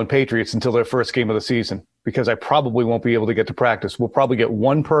New England Patriots until their first game of the season because I probably won't be able to get to practice. We'll probably get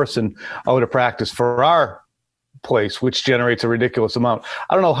one person out of practice for our place, which generates a ridiculous amount.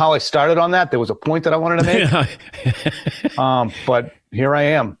 I don't know how I started on that. There was a point that I wanted to make. But here I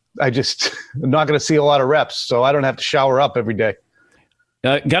am. I'm not going to see a lot of reps, so I don't have to shower up every day.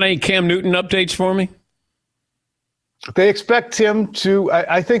 Got any Cam Newton updates for me? They expect him to,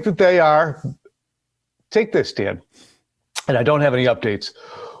 I think that they are. Take this, Dan, and I don't have any updates.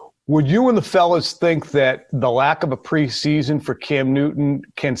 Would you and the fellas think that the lack of a preseason for Cam Newton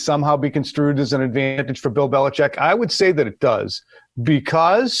can somehow be construed as an advantage for Bill Belichick? I would say that it does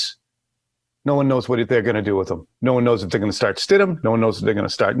because no one knows what they're going to do with him. No one knows if they're going to start Stidham. No one knows if they're going to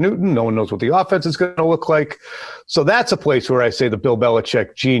start Newton. No one knows what the offense is going to look like. So that's a place where I say the Bill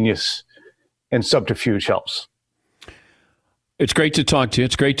Belichick genius and subterfuge helps. It's great to talk to you.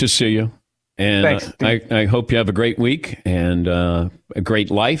 It's great to see you. And thanks, I hope you have a great week and a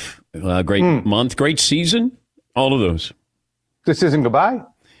great life, a great month, great season, all of those. This isn't goodbye?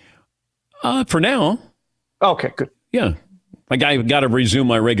 For now. Okay, good. Yeah. I got to resume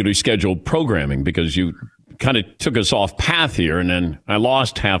my regularly scheduled programming because you kind of took us off path here, and then I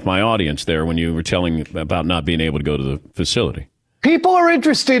lost half my audience there when you were telling about not being able to go to the facility. People are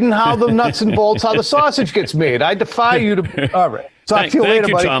interested in how the nuts and bolts, how the sausage gets made. I defy you to. All right. Talk to you later,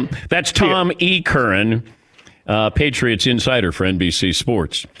 buddy. Tom. That's Tom E. Curran, Patriots insider for NBC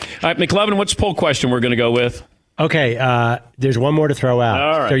Sports. All right, McLevin, what's the poll question we're going to go with? Okay, there's one more to throw out.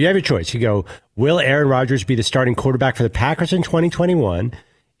 All right. So you have your choice. You go, will Aaron Rodgers be the starting quarterback for the Packers in 2021?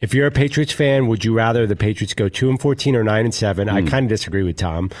 If you're a Patriots fan, would you rather the Patriots go 2-14 or 9-7? I kind of disagree with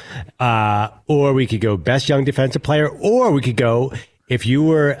Tom. Or we could go best young defensive player, or we could go, if you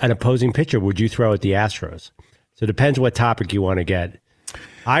were an opposing pitcher, would you throw at the Astros? So it depends what topic you want to get.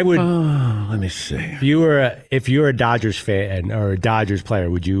 I would. Let me see. If you're a Dodgers fan or a Dodgers player,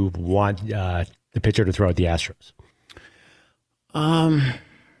 would you want the pitcher to throw at the Astros?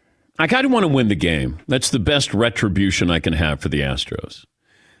 I kind of want to win the game. That's the best retribution I can have for the Astros.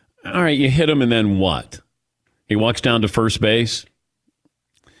 All right, you hit him, and then what? He walks down to first base.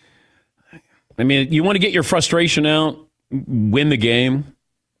 I mean, you want to get your frustration out, win the game.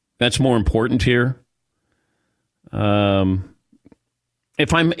 That's more important here.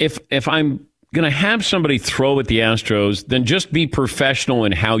 If I'm going to have somebody throw at the Astros, then just be professional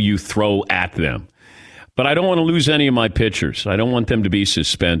in how you throw at them. But I don't want to lose any of my pitchers. I don't want them to be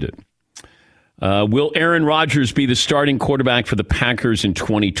suspended. Will Aaron Rodgers be the starting quarterback for the Packers in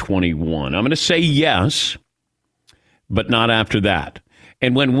 2021? I'm going to say yes, but not after that.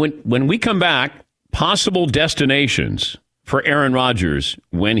 And when we come back, possible destinations for Aaron Rodgers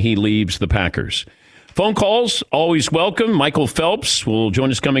when he leaves the Packers. Phone calls, always welcome. Michael Phelps will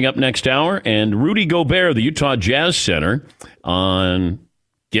join us coming up next hour. And Rudy Gobert, the Utah Jazz center, on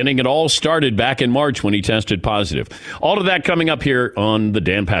getting it all started back in March when he tested positive. All of that coming up here on The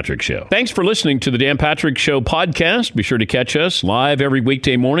Dan Patrick Show. Thanks for listening to The Dan Patrick Show podcast. Be sure to catch us live every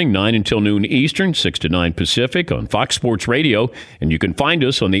weekday morning, 9 until noon Eastern, 6 to 9 Pacific on Fox Sports Radio. And you can find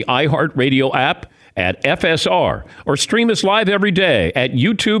us on the iHeartRadio app at FSR, or stream us live every day at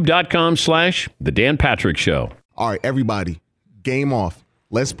youtube.com/The Dan Patrick Show. All right, everybody, game off.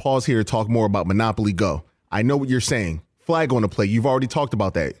 Let's pause here to talk more about Monopoly Go. I know what you're saying. Flag on the play. You've already talked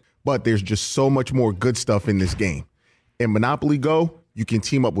about that. But there's just so much more good stuff in this game. In Monopoly Go, you can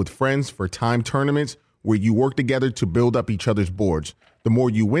team up with friends for time tournaments where you work together to build up each other's boards. The more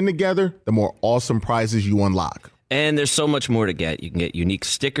you win together, the more awesome prizes you unlock. And there's so much more to get. You can get unique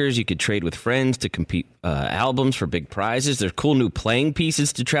stickers. You could trade with friends to compete albums for big prizes. There's cool new playing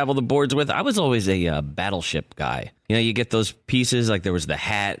pieces to travel the boards with. I was always a battleship guy. You know, you get those pieces, like there was the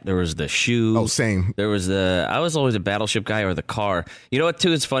hat, there was the shoe. Oh, same. I was always a battleship guy, or the car. You know what,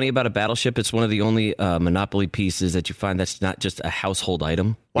 too, is funny about a battleship? It's one of the only Monopoly pieces that you find that's not just a household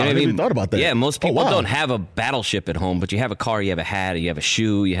item. Wow, You know I what never even thought about that. Yeah, most people wow. don't have a battleship at home, but you have a car, you have a hat, you have a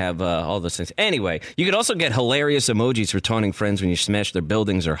shoe, you have all those things. Anyway, you could also get hilarious emojis for taunting friends when you smash their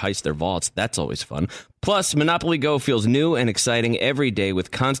buildings or heist their vaults. That's always fun. Plus, Monopoly Go feels new and exciting every day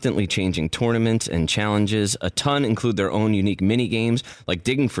with constantly changing tournaments and challenges. A ton include their own unique mini games like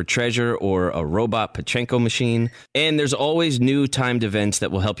digging for treasure or a robot Pachinko machine. And there's always new timed events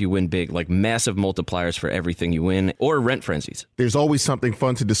that will help you win big, like massive multipliers for everything you win or rent frenzies. There's always something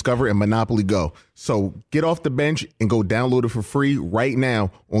fun to discover in Monopoly Go. So get off the bench and go download it for free right now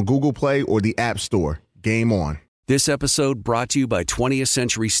on Google Play or the App Store. Game on. This episode brought to you by 20th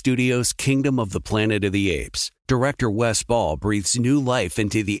Century Studios' Kingdom of the Planet of the Apes. Director Wes Ball breathes new life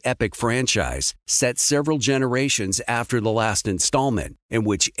into the epic franchise, set several generations after the last installment, in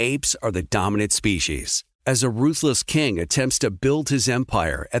which apes are the dominant species. As a ruthless king attempts to build his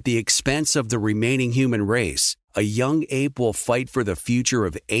empire at the expense of the remaining human race, a young ape will fight for the future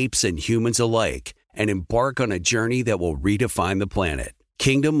of apes and humans alike and embark on a journey that will redefine the planet.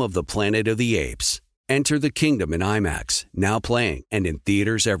 Kingdom of the Planet of the Apes. Enter the kingdom in IMAX, now playing and in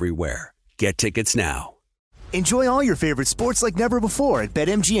theaters everywhere. Get tickets now. Enjoy all your favorite sports like never before at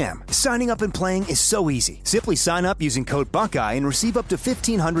BetMGM. Signing up and playing is so easy. Simply sign up using code Buckeye and receive up to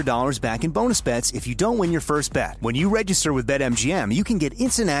 $1,500 back in bonus bets if you don't win your first bet. When you register with BetMGM, you can get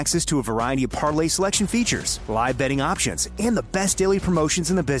instant access to a variety of parlay selection features, live betting options, and the best daily promotions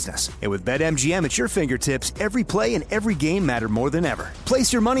in the business. And with BetMGM at your fingertips, every play and every game matter more than ever.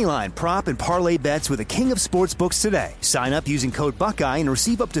 Place your moneyline, prop, and parlay bets with the king of sportsbooks today. Sign up using code Buckeye and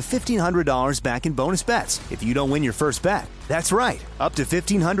receive up to $1,500 back in bonus bets if you don't win your first bet. That's right, up to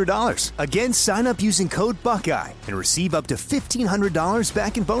 $1,500. Again, sign up using code Buckeye and receive up to $1,500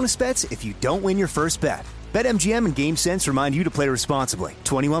 back in bonus bets if you don't win your first bet. BetMGM and GameSense remind you to play responsibly.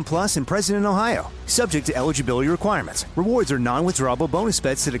 21 plus and present in Ohio. Subject to eligibility requirements. Rewards are non-withdrawable bonus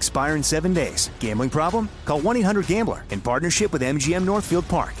bets that expire in 7 days. Gambling problem? Call 1-800-GAMBLER in partnership with MGM Northfield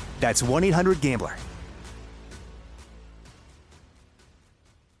Park. That's 1-800-GAMBLER.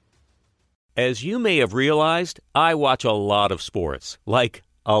 As you may have realized, I watch a lot of sports. Like,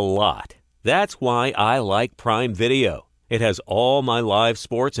 a lot. That's why I like Prime Video. It has all my live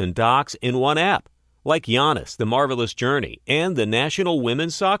sports and docs in one app. Like Giannis, The Marvelous Journey, and the National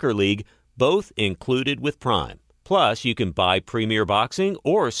Women's Soccer League, both included with Prime. Plus, you can buy Premier Boxing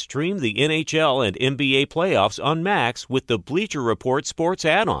or stream the NHL and NBA playoffs on Max with the Bleacher Report Sports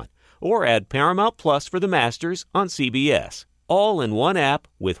add-on, or add Paramount Plus for the Masters on CBS. All in one app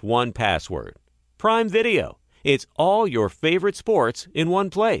with one password. Prime Video. It's all your favorite sports in one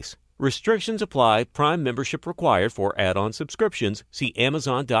place. Restrictions apply. Prime membership required for add-on subscriptions. See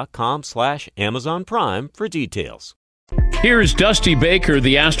Amazon.com/Amazon Prime for details. Here's Dusty Baker,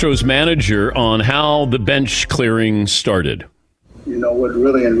 the Astros manager, on how the bench clearing started. You know, what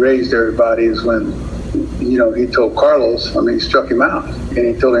really enraged everybody is when, he told Carlos, he struck him out.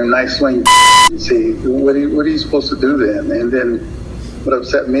 And he told him, nice swing. See, what are you supposed to do then? And then what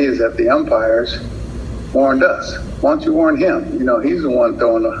upset me is that the umpires warned us. Why don't you warn him? He's the one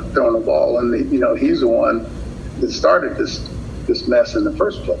throwing the ball, and he's the one that started this mess in the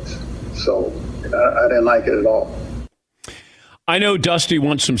first place. So I didn't like it at all. I know Dusty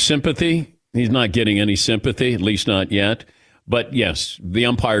wants some sympathy He's not getting any sympathy, at least not yet. But yes, the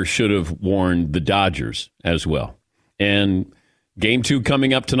umpire should have warned the Dodgers as well. And Game 2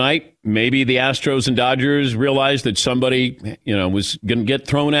 coming up tonight, maybe the Astros and Dodgers realized that somebody, was going to get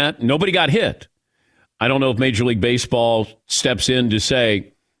thrown at. Nobody got hit. I don't know if Major League Baseball steps in to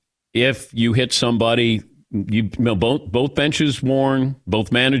say, if you hit somebody, both benches warn,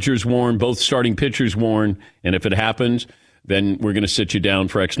 both managers warn, both starting pitchers warn, and if it happens, then we're going to sit you down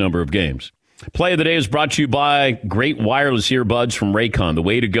for X number of games. Play of the Day is brought to you by great wireless earbuds from Raycon. The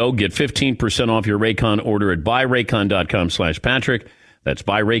way to go, get 15% off your Raycon order at buyraycon.com/Patrick. That's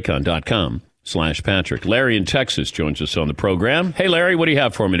buyraycon.com/Patrick. Larry in Texas joins us on the program. Hey, Larry, what do you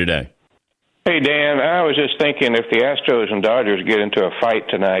have for me today? Hey, Dan, I was just thinking if the Astros and Dodgers get into a fight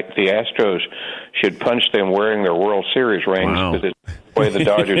tonight, the Astros should punch them wearing their World Series rings because it's the way the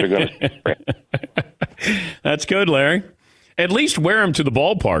Dodgers are going to. That's good, Larry. At least wear them to the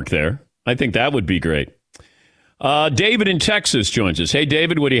ballpark there. I think that would be great. David in Texas joins us. Hey,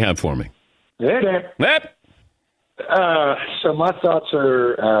 David, what do you have for me? Hey, Dan. Yep. So my thoughts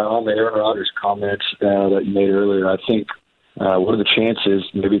are on the Aaron Rodgers comments that you made earlier. I think what are the chances,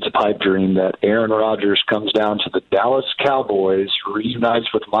 maybe it's a pipe dream, that Aaron Rodgers comes down to the Dallas Cowboys,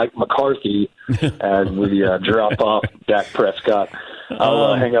 reunites with Mike McCarthy, and we drop off Dak Prescott.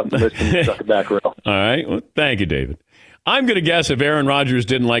 I'll hang up the listen and suck it back real. All right. Well, thank you, David. I'm going to guess if Aaron Rodgers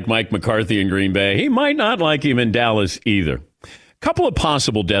didn't like Mike McCarthy in Green Bay, he might not like him in Dallas either. Couple of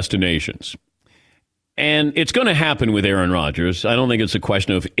possible destinations. And it's going to happen with Aaron Rodgers. I don't think it's a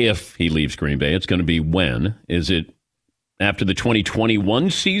question of if he leaves Green Bay. It's going to be when. Is it after the 2021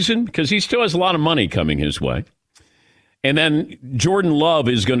 season? Because he still has a lot of money coming his way. And then Jordan Love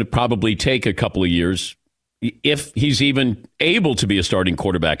is going to probably take a couple of years if he's even able to be a starting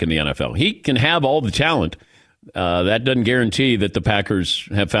quarterback in the NFL. He can have all the talent. That doesn't guarantee that the Packers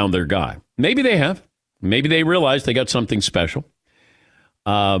have found their guy. Maybe they have. Maybe they realize they got something special.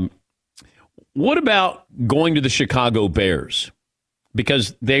 What about going to the Chicago Bears?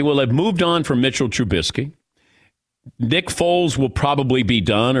 Because they will have moved on from Mitchell Trubisky. Nick Foles will probably be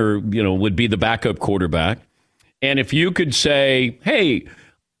done or, would be the backup quarterback. And if you could say, hey,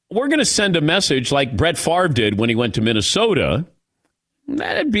 we're going to send a message like Brett Favre did when he went to Minnesota,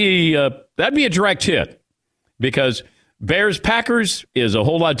 that'd be a direct hit. Because Bears-Packers is a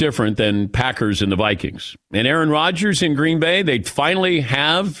whole lot different than Packers and the Vikings. And Aaron Rodgers in Green Bay, they'd finally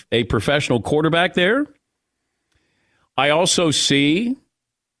have a professional quarterback there. I also see,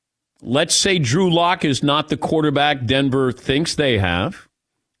 let's say Drew Lock is not the quarterback Denver thinks they have.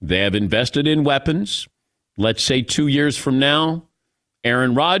 They have invested in weapons. Let's say 2 years from now,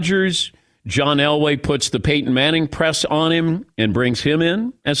 Aaron Rodgers, John Elway puts the Peyton Manning press on him and brings him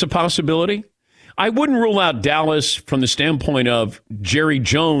in as a possibility. I wouldn't rule out Dallas from the standpoint of Jerry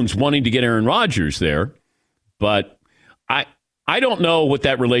Jones wanting to get Aaron Rodgers there, but I don't know what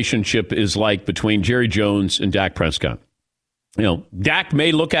that relationship is like between Jerry Jones and Dak Prescott. Dak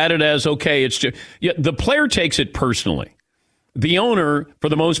may look at it as, okay, it's just, the player takes it personally. The owner, for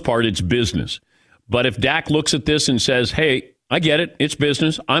the most part, it's business. But if Dak looks at this and says, hey, I get it, it's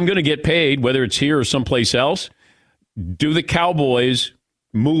business, I'm going to get paid, whether it's here or someplace else, do the Cowboys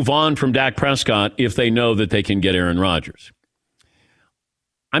move on from Dak Prescott if they know that they can get Aaron Rodgers?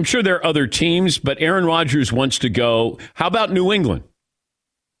 I'm sure there are other teams, but Aaron Rodgers wants to go. How about New England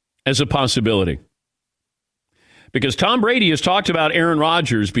as a possibility? Because Tom Brady has talked about Aaron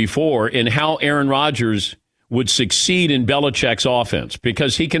Rodgers before and how Aaron Rodgers would succeed in Belichick's offense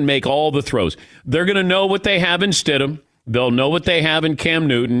because he can make all the throws. They're going to know what they have in Stidham. They'll know what they have in Cam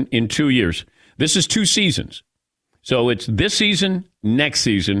Newton in 2 years. This is 2 seasons. So it's this season, next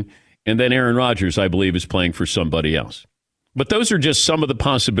season, and then Aaron Rodgers, I believe, is playing for somebody else. But those are just some of the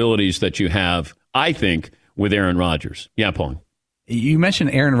possibilities that you have, I think, with Aaron Rodgers. Yeah, Paul. You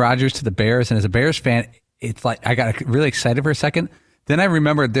mentioned Aaron Rodgers to the Bears, and as a Bears fan, it's like I got really excited for a second. Then I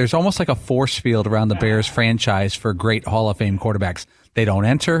remembered there's almost like a force field around the Bears franchise for great Hall of Fame quarterbacks. They don't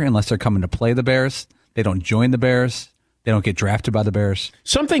enter unless they're coming to play the Bears. They don't join the Bears. They don't get drafted by the Bears.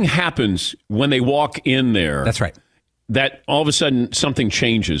 Something happens when they walk in there. That's right. That all of a sudden something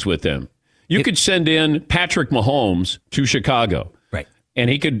changes with them. You could send in Patrick Mahomes to Chicago. Right. And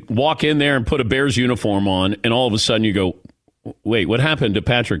he could walk in there and put a Bears uniform on, and all of a sudden you go, wait, what happened to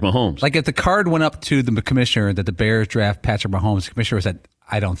Patrick Mahomes? Like if the card went up to the commissioner that the Bears draft Patrick Mahomes, the commissioner said,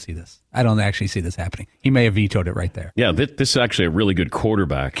 I don't see this. I don't actually see this happening. He may have vetoed it right there. Yeah, this is actually a really good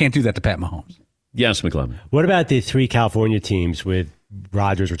quarterback. Can't do that to Pat Mahomes. Yes, McLevin. What about the 3 California teams with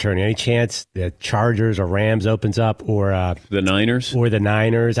Rodgers returning? Any chance the Chargers or Rams opens up, or the Niners? Or the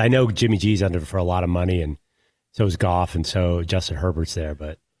Niners? I know Jimmy G's under for a lot of money, and so is Goff, and so Justin Herbert's there.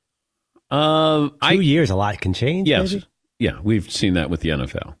 But 2 years, a lot can change. Yes. Maybe? Yeah, we've seen that with the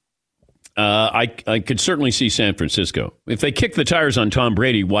NFL. I could certainly see San Francisco. If they kick the tires on Tom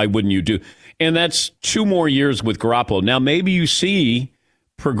Brady, why wouldn't you do? And that's 2 more years with Garoppolo. Now, maybe you see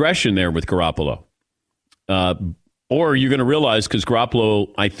progression there with Garoppolo. Or you're going to realize, because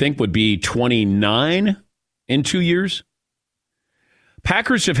Garoppolo, I think, would be 29 in 2 years.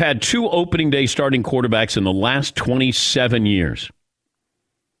 Packers have had 2 opening day starting quarterbacks in the last 27 years.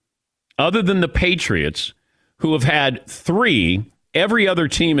 Other than the Patriots, who have had 3, every other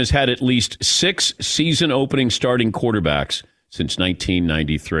team has had at least 6 season opening starting quarterbacks since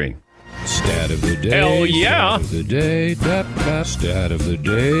 1993. Stat of the day. Hell yeah. Stat of the day. Stat of the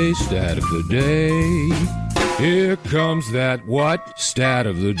day. Stat of the day. Here comes that what? Stat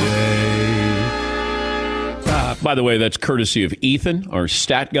of the day. By the way, that's courtesy of Ethan, our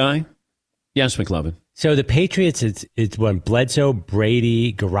stat guy. Yes, McLovin. So the Patriots, it's when Bledsoe,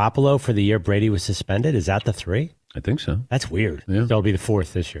 Brady, Garoppolo for the year Brady was suspended. Is that the 3? I think so. That's weird. Yeah. So it'll be the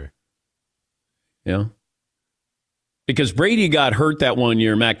 4th this year. Yeah. Because Brady got hurt that one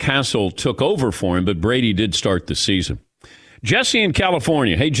year. Matt Castle took over for him, but Brady did start the season. Jesse in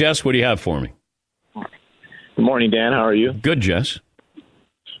California. Hey, Jess, what do you have for me? Good morning, Dan. How are you? Good, Jess.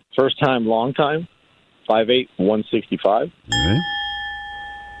 First time, long time. 5'8", 165. All right.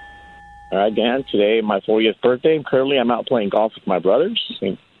 All right, Dan. Today, my 40th birthday. Currently, I'm out playing golf with my brothers.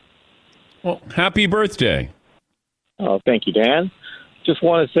 Well, happy birthday. Oh, thank you, Dan. Just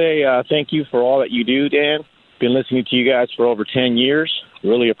want to say thank you for all that you do, Dan. Been listening to you guys for over 10 years.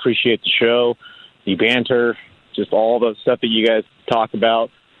 Really appreciate the show, the banter, just all the stuff that you guys talk about.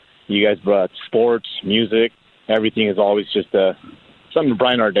 You guys brought sports, music, everything is always just something to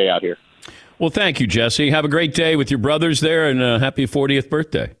brighten our day out here. Well, thank you, Jesse. Have a great day with your brothers there, and happy 40th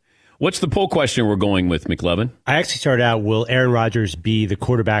birthday. What's the poll question we're going with, McLovin? I actually started out, will Aaron Rodgers be the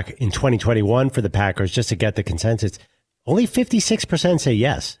quarterback in 2021 for the Packers, just to get the consensus? Only 56% say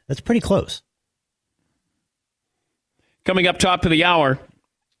yes. That's pretty close. Coming up top of the hour,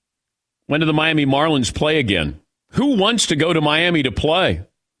 when do the Miami Marlins play again? Who wants to go to Miami to play?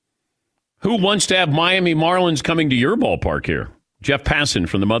 Who wants to have Miami Marlins coming to your ballpark here? Jeff Passan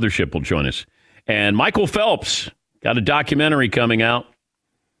from the Mothership will join us. And Michael Phelps got a documentary coming out.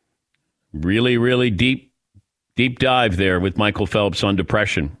 Really, really deep dive there with Michael Phelps on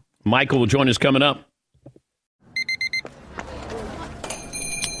depression. Michael will join us coming up.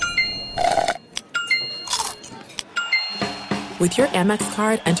 With your Amex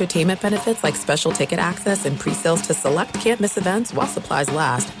card, entertainment benefits like special ticket access and pre-sales to select can't-miss events while supplies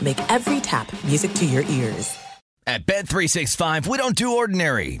last make every tap music to your ears. At Bet365, we don't do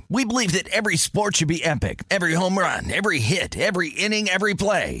ordinary. We believe that every sport should be epic. Every home run, every hit, every inning, every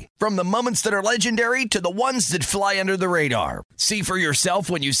play. From the moments that are legendary to the ones that fly under the radar. See for yourself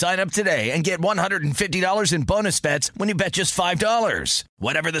when you sign up today and get $150 in bonus bets when you bet just $5.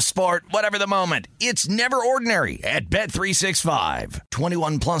 Whatever the sport, whatever the moment, it's never ordinary at Bet365.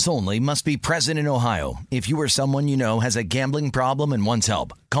 21 plus only. Must be present in Ohio. If you or someone you know has a gambling problem and wants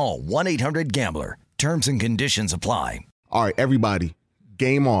help, call 1-800-GAMBLER. Terms and conditions apply. All right, everybody,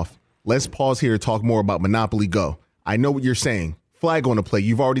 game off. Let's pause here to talk more about Monopoly Go. I know what you're saying. Flag on the play.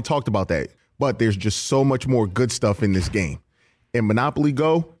 You've already talked about that. But there's just so much more good stuff in this game. In Monopoly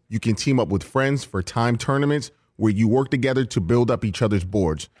Go, you can team up with friends for timed tournaments where you work together to build up each other's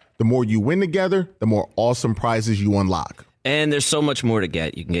boards. The more you win together, the more awesome prizes you unlock. And there's so much more to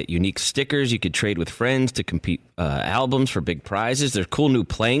get. You can get unique stickers. You could trade with friends to compete albums for big prizes. There's cool new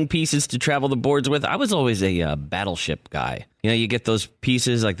playing pieces to travel the boards with. I was always a battleship guy. You know, you get those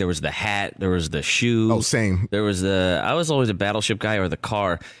pieces, like there was the hat, there was the shoe. Oh, same. I was always a battleship guy, or the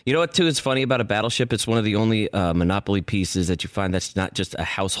car. You know what, too, is funny about a battleship? It's one of the only Monopoly pieces that you find that's not just a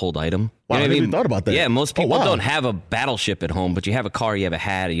household item. Wow, You know I what never even thought about that. Yeah, most people wow. don't have a battleship at home, but you have a car, you have a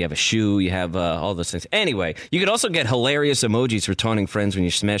hat, you have a shoe, you have all those things. Anyway, you could also get hilarious emojis for taunting friends when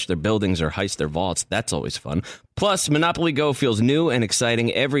you smash their buildings or heist their vaults. That's always fun. Plus, Monopoly Go feels new and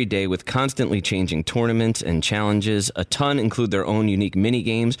exciting every day with constantly changing tournaments and challenges. A ton include their own unique mini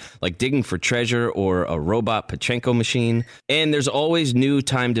games like digging for treasure or a robot Pachinko machine. And there's always new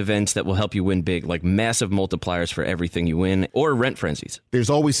timed events that will help you win big, like massive multipliers for everything you win or rent frenzies. There's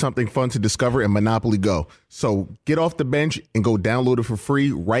always something fun to discover in Monopoly Go. So get off the bench and go download it for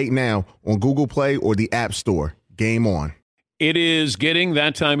free right now on Google Play or the App Store. Game on. It is getting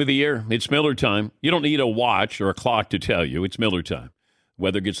that time of the year. It's Miller time. You don't need a watch or a clock to tell you. It's Miller time.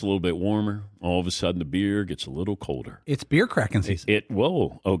 Weather gets a little bit warmer. All of a sudden, the beer gets a little colder. It's beer cracking season.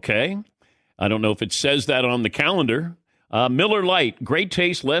 Whoa, okay. I don't know if it says that on the calendar. Miller Lite, great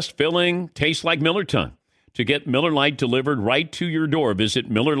taste, less filling, tastes like Miller time. To get Miller Lite delivered right to your door, visit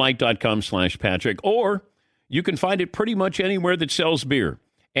MillerLite.com/Patrick, or you can find it pretty much anywhere that sells beer.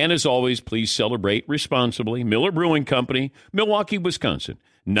 And as always, please celebrate responsibly. Miller Brewing Company, Milwaukee, Wisconsin.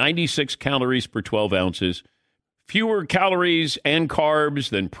 96 calories per 12 ounces. Fewer calories and carbs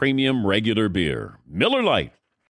than premium regular beer. Miller Lite.